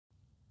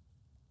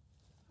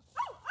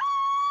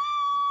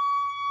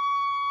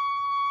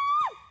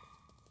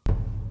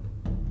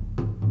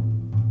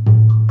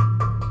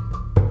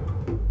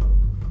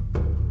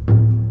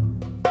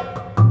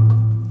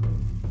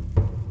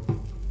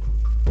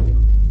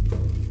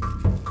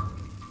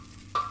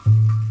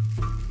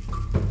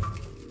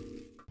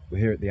We're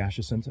here at the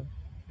Asha Centre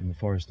in the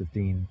Forest of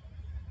Dean,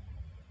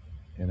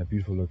 in a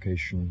beautiful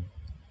location,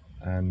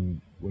 and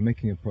we're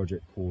making a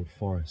project called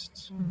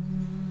Forests.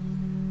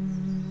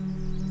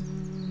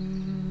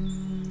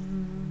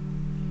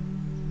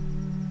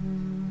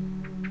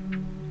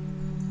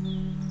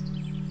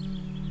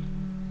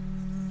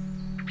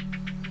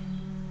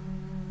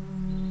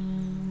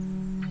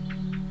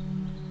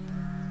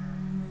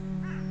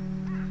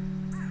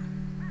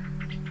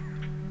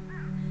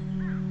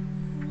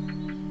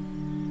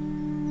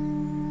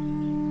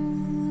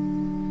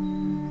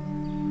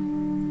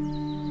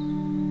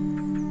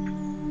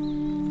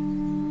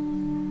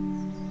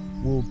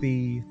 Will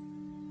be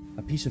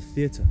a piece of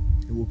theatre.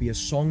 It will be a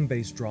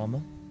song-based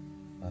drama,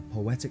 a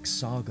poetic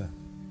saga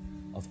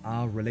of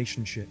our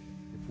relationship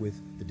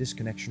with the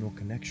disconnection or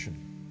connection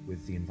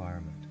with the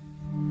environment.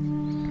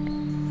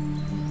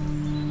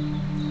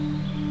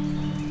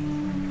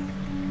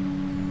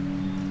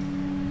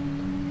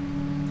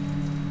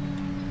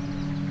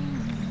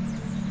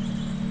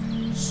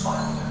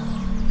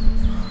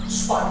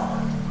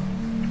 Spiral.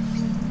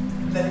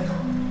 Let it go.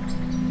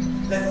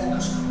 Let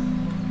August go.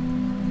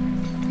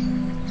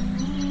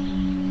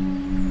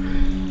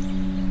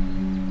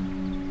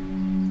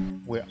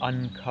 We're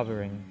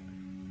uncovering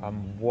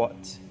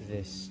what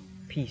this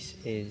piece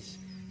is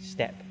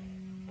step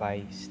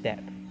by step,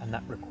 and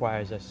that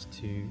requires us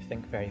to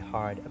think very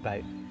hard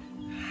about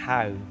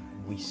how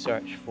we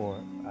search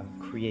for,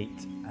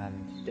 create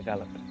and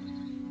develop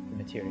the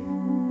material.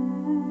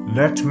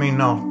 Let me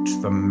not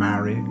the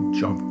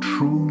marriage of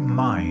true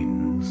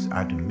minds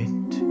admit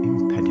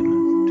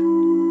impediment.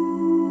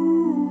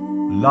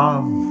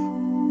 Love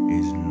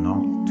is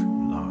not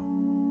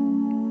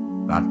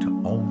love, that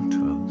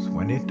alters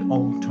when it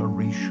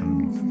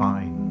alteration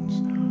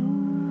finds,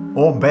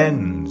 or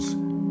bends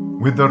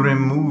with the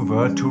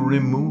remover to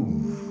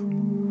remove.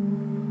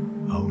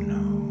 Oh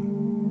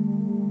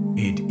no,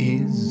 it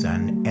is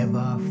an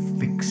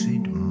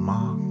ever-fixed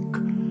mark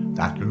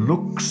that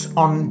looks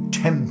on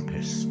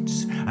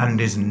tempests and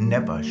is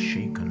never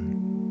shaken.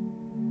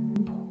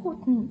 The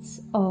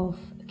importance of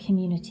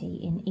community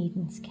in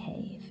Eden's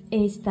Cave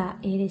is that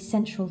it is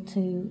central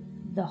to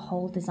the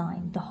whole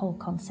design, the whole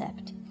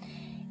concept.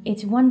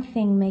 It's one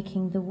thing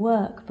making the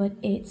work, but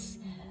it's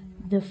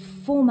the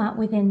format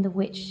within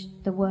which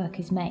the work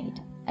is made.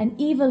 An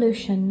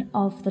evolution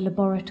of the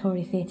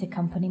laboratory theatre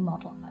company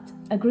model.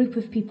 A group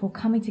of people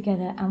coming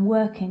together and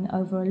working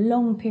over a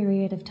long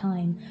period of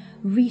time,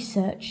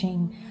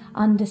 researching,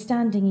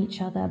 understanding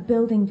each other,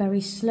 building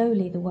very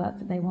slowly the work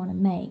that they want to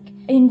make.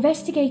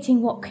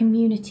 Investigating what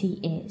community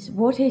is,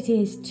 what it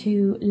is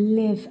to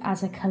live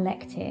as a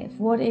collective,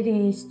 what it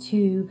is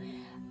to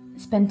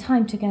spend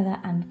time together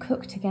and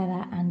cook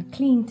together and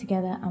clean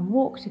together and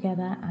walk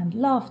together and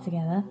laugh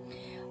together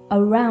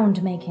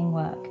around making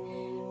work.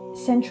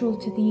 Central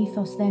to the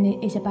ethos then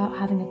is about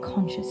having a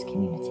conscious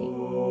community.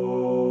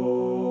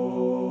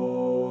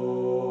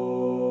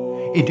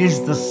 It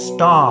is the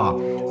star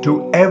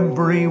to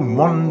every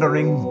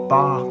wandering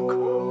bark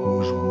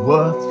whose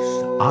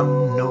worth's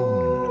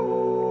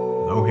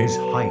unknown, though his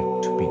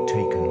height be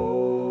taken.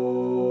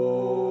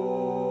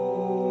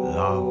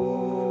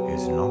 Love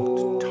is not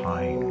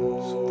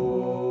time's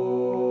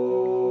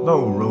fool,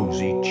 though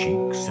rosy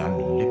cheeks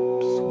and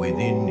lips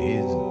within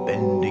his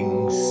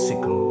bending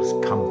sickle's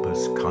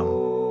compass come.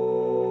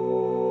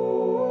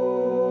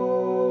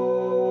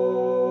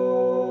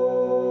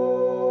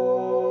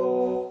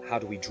 How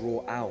do we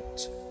draw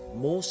out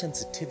more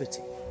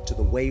sensitivity to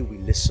the way we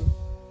listen,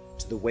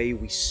 to the way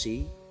we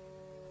see,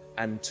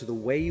 and to the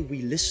way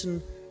we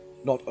listen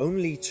not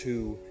only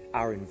to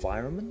our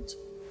environment,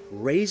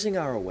 raising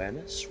our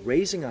awareness,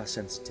 raising our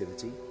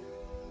sensitivity,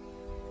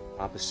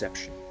 our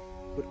perception,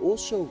 but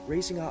also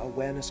raising our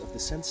awareness of the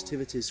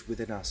sensitivities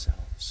within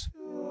ourselves.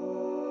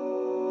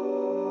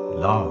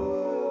 Love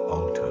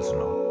alters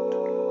not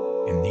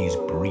in these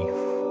brief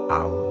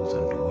hours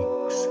and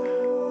weeks,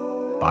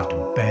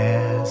 but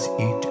bears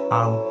it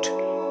out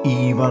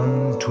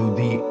even to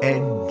the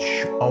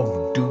edge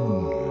of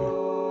doom.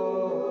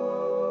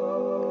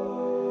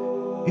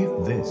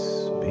 If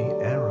this be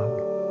error,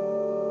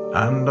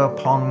 and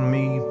upon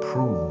me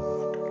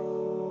proved,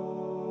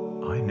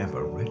 I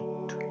never writ,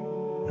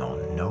 nor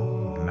know